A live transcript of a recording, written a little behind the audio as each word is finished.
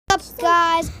Up,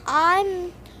 guys,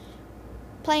 I'm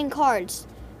playing cards.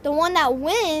 The one that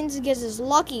wins gets his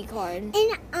lucky card. And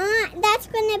that's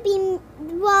gonna be,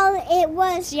 well, it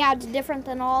was. See how it's different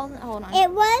than all? Hold on.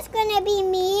 It was gonna be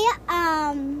me.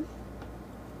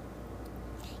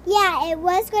 Yeah, it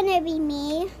was gonna be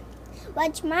me.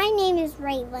 Which my name is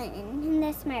Raylan, and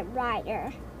that's my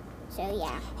rider. So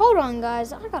yeah. Hold on,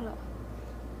 guys. I gotta.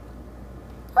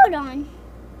 Hold on.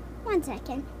 1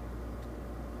 second.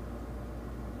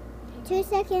 2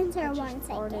 seconds or 1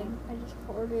 second? I just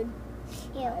farted.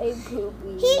 Ew. I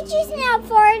poopy. He just now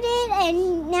farted,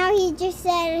 and now he just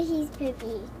said he's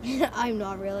poopy. I'm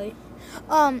not really.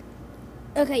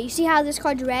 Okay, you see how this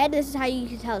card's red? This is how you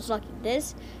can tell it's lucky.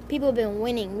 This, people have been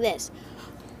winning this.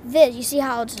 This, you see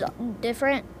how it's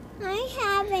different? I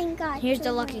haven't got. Here's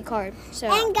the lucky card. So,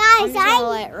 And guys, I'm just gonna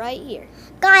lay it right here.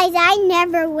 Guys, I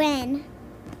never win.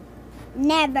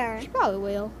 Never. You probably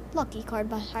will. Lucky card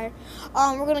by hire.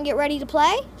 We're gonna get ready to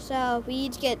play. So we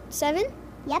each get 7.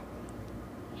 Yep.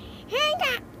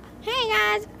 Hey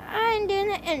guys, I'm doing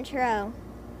the intro.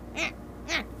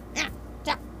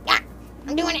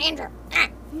 I'm doing the intro.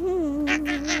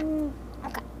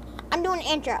 Okay, I'm doing the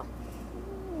intro.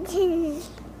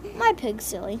 My pig's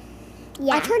silly.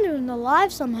 Yeah. I turned it into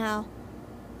live somehow.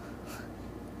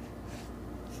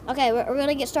 Okay, we're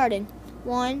gonna get started.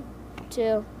 1,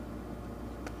 2,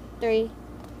 3,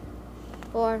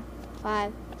 4,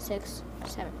 5, 6,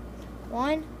 7.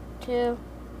 1, 2,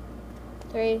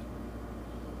 3.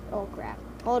 Oh crap!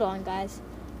 Hold on, guys.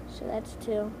 So that's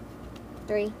 2,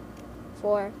 3,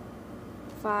 4,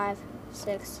 5,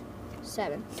 6,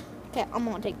 7. Okay, I'm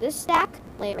gonna take this stack,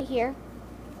 lay it right here.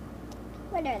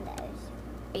 What are those?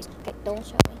 Okay, don't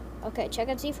show me. Okay, check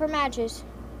and see for matches.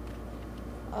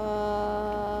 Okay,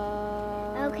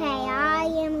 I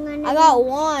am gonna. I got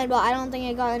 1, but I don't think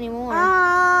I got any more.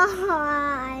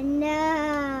 Oh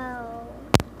no!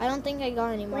 I don't think I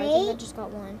got any more. I Wait. think I just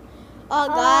got 1. Oh,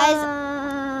 guys,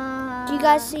 do you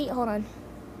guys see? Hold on.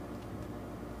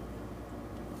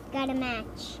 Got a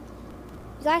match.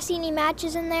 You guys see any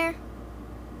matches in there?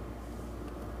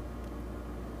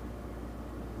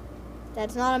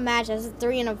 That's not a match. That's a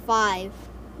 3 and a 5.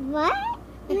 What?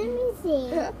 Let me see.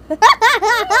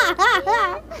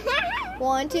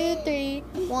 1, 2, 3.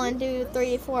 1, 2,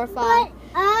 3, 4, 5. What?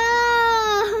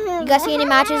 Oh. You guys see any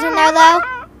matches in there, though?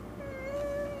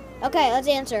 Okay, let's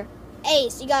answer.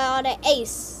 Ace. You got all the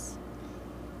ace.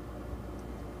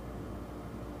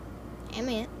 Hand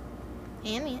me it.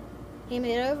 Hand me it. Hand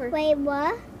me it over. Wait,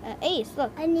 what? Ace.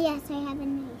 Look. And yes, I have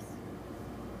an ace.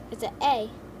 It's an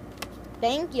A.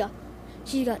 Thank you.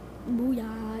 She got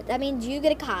booyah. That means you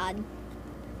get a card.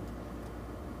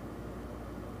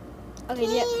 Okay,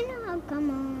 yeah. Oh, come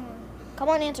on. Come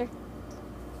on, answer.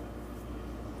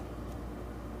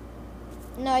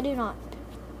 No, I do not.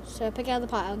 So pick out the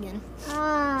pile again.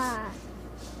 Ah.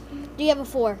 Do you have a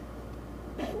 4?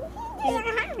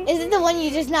 Is it the one you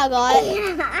just now got?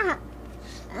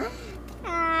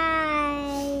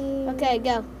 Okay,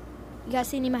 go. You guys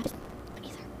see any matches?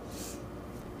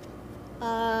 No,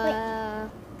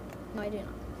 I do not.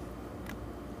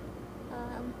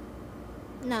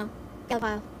 No. Got a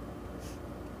pile.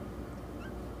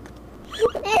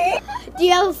 Do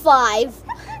you have a 5?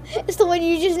 It's the one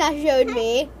you just now showed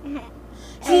me.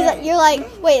 She's like, you're like,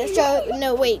 wait,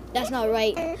 no, wait, that's not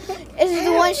right. It's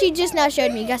the one she just now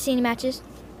showed me. You guys see any matches?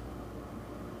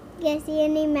 You guys see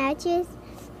any matches?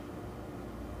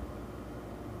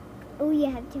 Oh, you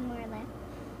have 2 more left.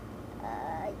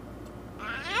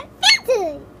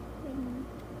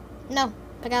 No.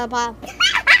 Pick out the pile.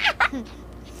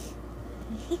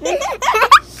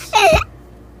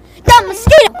 The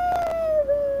mosquito!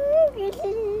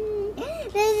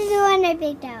 This is the one I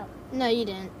picked out. No, you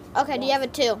didn't. Okay, do you have a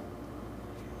 2?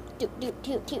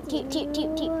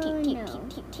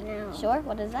 No. Sure?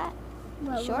 What is that?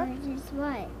 What Sure? word is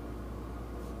what?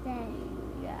 Then.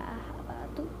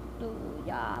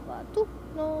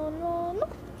 No.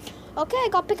 Okay,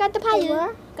 got to pick out the pile.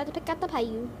 What? Got to pick out the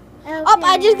pile. Okay. Oh,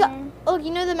 I just got. Oh,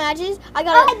 you know the matches? I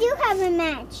got. I do have a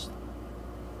match.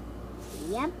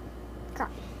 Yep.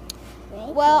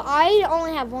 Right. Well, I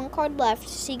only have 1 card left.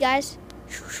 See, guys?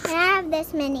 And I have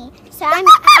this many. So I'm.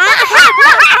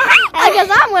 I guess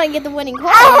I'm gonna get the winning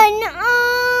card. Oh no!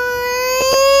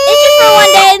 It's just for 1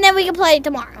 day, and then we can play it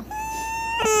tomorrow.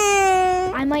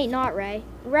 I might not, Ray.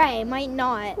 Ray might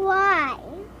not. Why?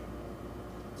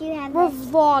 Do you have We're this?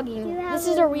 vlogging. Do you have This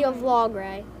is a real one? vlog,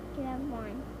 Ray. Do you have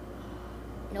 1?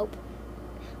 Nope.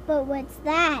 But what's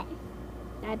that?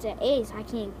 That's an ace. I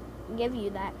can't give you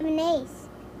that. An ace.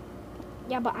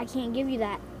 Yeah, but I can't give you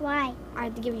that. Why? I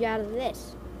have to give you out of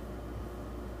this.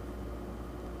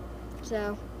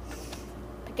 So,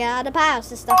 Pick it out of the pile,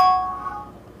 sister.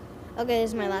 Okay, this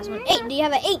is my last one. 8. Do you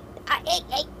have an 8? 8.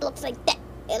 It looks like that.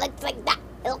 It looks like that.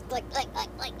 It looks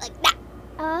like that.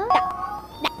 Oh.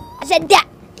 I said that.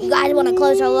 You guys want to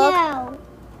close your look? No.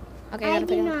 Okay, I gotta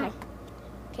pick do it not. up.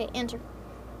 Okay, answer.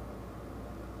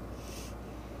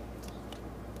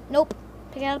 Nope.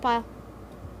 Pick it out of the pile.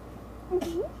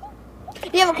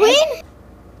 Do you have a queen?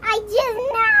 I just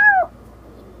know.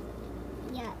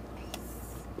 Yep.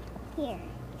 Here.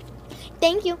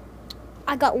 Thank you.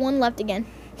 I got one left again.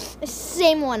 The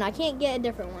same one. I can't get a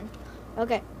different one.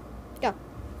 Okay. Go.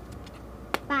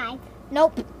 5.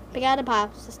 Nope. Pick it out of the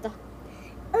pile, sister.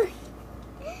 But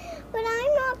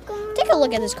I'm not going. Take a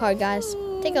look at this card, guys.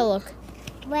 Take a look.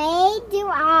 Wait, do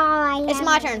I? It's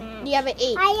my turn. Do you have an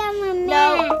 8? I am a match.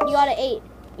 No, you got an 8.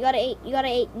 You got an 8. You got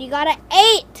an 8. You got an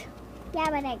 8. Yeah,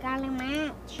 but I got a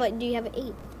match. But do you have an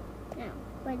 8? No.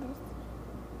 What is?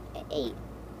 An 8.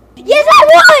 Yes,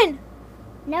 I won!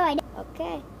 No, I don't.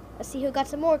 Okay. Let's see who got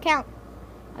some more. Count.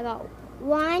 I got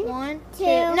 1, 1, 2. 2.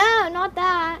 No, not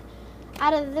that.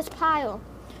 Out of this pile.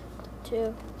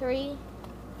 2, 3,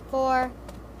 4,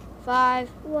 5,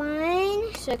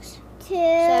 1, 6, 2,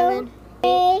 7,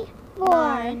 8, 4.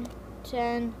 9,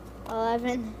 10,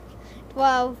 11,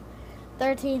 12,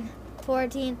 13,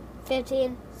 14,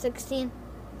 15, 16,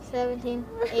 17,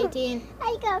 18.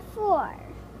 I got 4.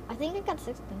 I think I got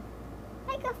 16.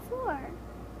 I got 4.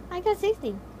 I got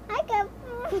 16. I got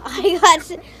 4. I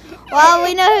got. Well,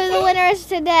 we know who the winner is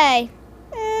today.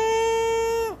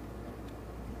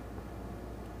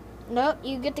 Nope,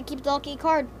 you get to keep the lucky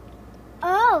card.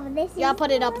 Oh, this is. You gotta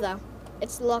put it up though.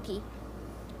 It's lucky.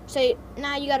 So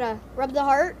now you gotta rub the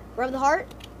heart. Rub the heart.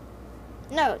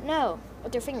 No,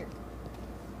 with your finger.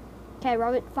 Okay,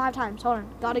 rub it 5 times. Hold on.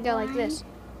 Gotta go like this.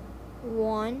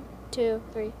 1, 2,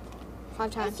 3,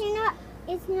 5 times.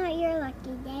 It's not your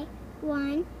lucky day.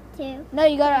 1, 2. No,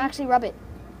 you gotta actually rub it.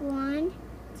 1,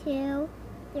 2,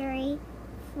 3,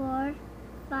 4,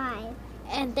 5.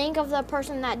 And think of the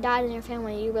person that died in your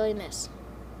family you really miss.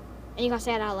 And you gotta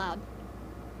say it out loud.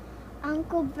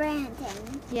 Uncle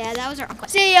Brandon. Yeah, that was our uncle.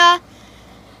 See ya!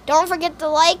 Don't forget to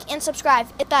like and subscribe.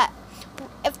 Hit that.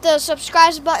 If the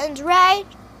subscribe button's red,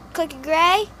 click it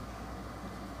gray.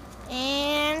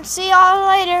 And see y'all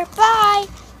later. Bye!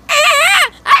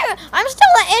 I'm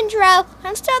still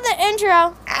the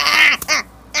intro.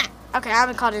 Okay, I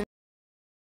haven't caught it.